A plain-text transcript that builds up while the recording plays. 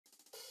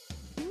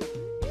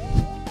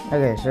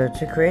Okay, so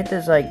to create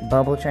this like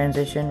bubble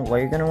transition, what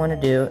you're gonna want to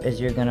do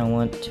is you're gonna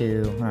want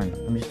to, hold on,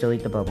 let me just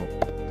delete the bubble.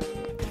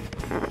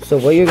 So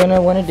what you're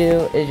gonna want to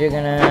do is you're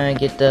gonna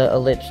get the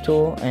ellipse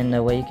tool, and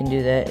the way you can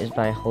do that is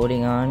by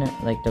holding on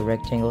like the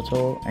rectangle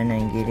tool and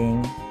then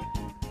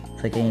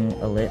clicking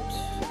ellipse,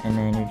 and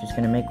then you're just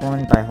gonna make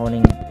one by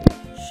holding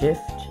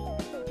shift,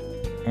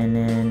 and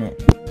then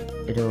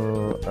I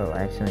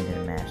accidentally did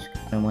a mask.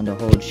 I want to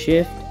hold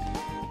shift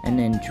and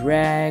then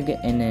drag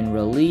and then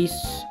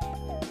release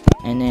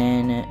and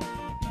then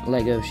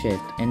let go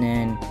shift, and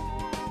then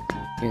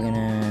you're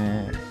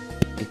gonna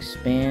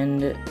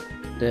expand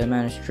the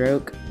amount of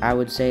stroke, I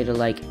would say to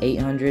like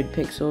 800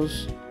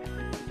 pixels,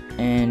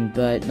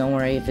 but don't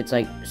worry if it's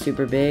like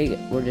super big,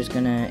 we're just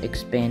gonna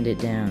expand it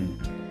down.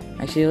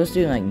 Actually, let's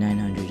do like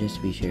 900 just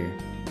to be sure.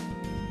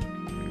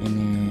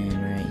 And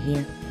then right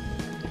here,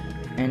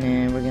 and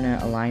then we're gonna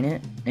align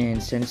it,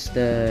 and since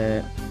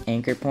the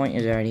anchor point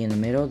is already in the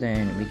middle,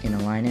 then we can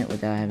align it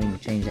without having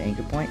to change the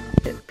anchor point.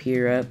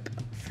 Appear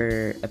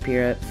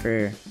up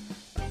for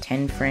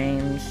 10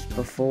 frames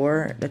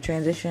before the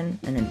transition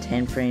and then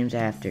 10 frames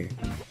after.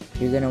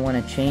 You're going to want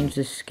to change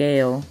the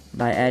scale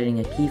by adding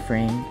a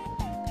keyframe,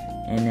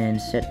 and then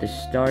set the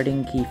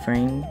starting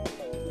keyframe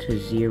to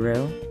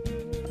 0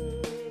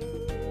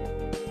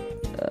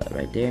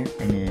 right there,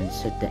 and then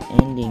set the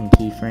ending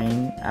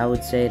keyframe, I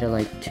would say to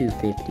like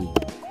 250.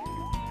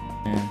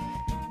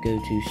 Go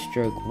to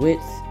stroke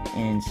width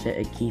and set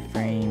a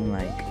keyframe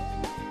like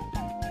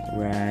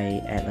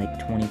right at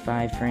like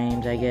 25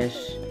 frames, I guess,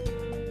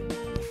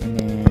 and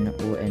then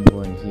we'll end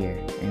one here,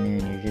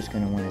 and then you're just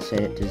going to want to set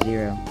it to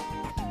 0.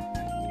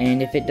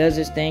 And if it does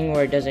this thing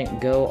where it doesn't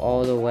go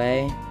all the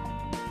way,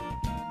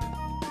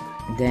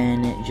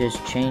 then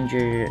just change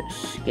your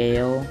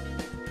scale,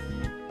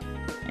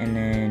 and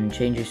then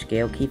change your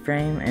scale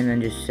keyframe, and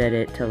then just set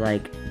it to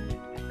like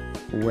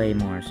way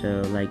more,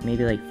 so like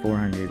maybe like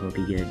 400 will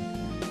be good.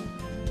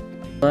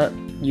 But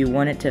you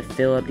want it to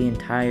fill up the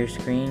entire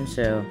screen,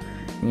 so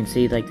you can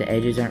see like the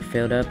edges aren't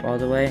filled up all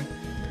the way.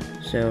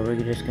 So we're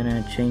just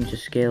gonna change the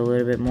scale a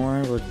little bit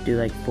more. We'll do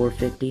like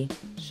 450.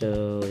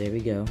 So there we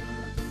go.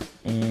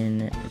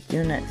 And it's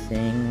doing that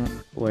thing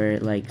where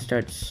it like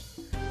starts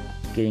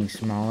getting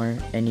smaller,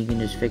 and you can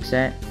just fix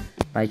that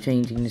by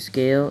changing the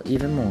scale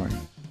even more.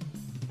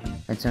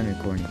 That sounded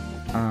corny.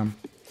 And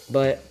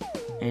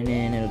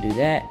then it'll do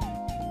that,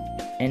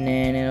 and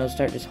then it'll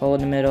start this hole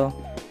in the middle.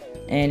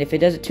 And if it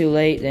does it too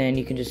late, then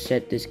you can just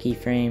set this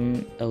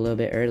keyframe a little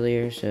bit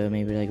earlier, so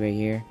maybe like right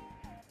here,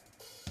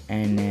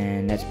 and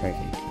then that's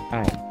perfect.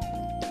 Alright,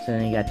 so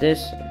then you got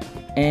this,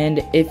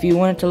 and if you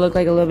want it to look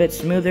like a little bit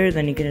smoother,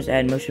 then you can just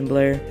add motion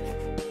blur,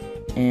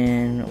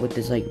 and with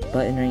this like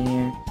button right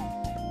here,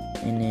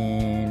 and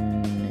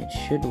then it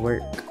should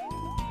work.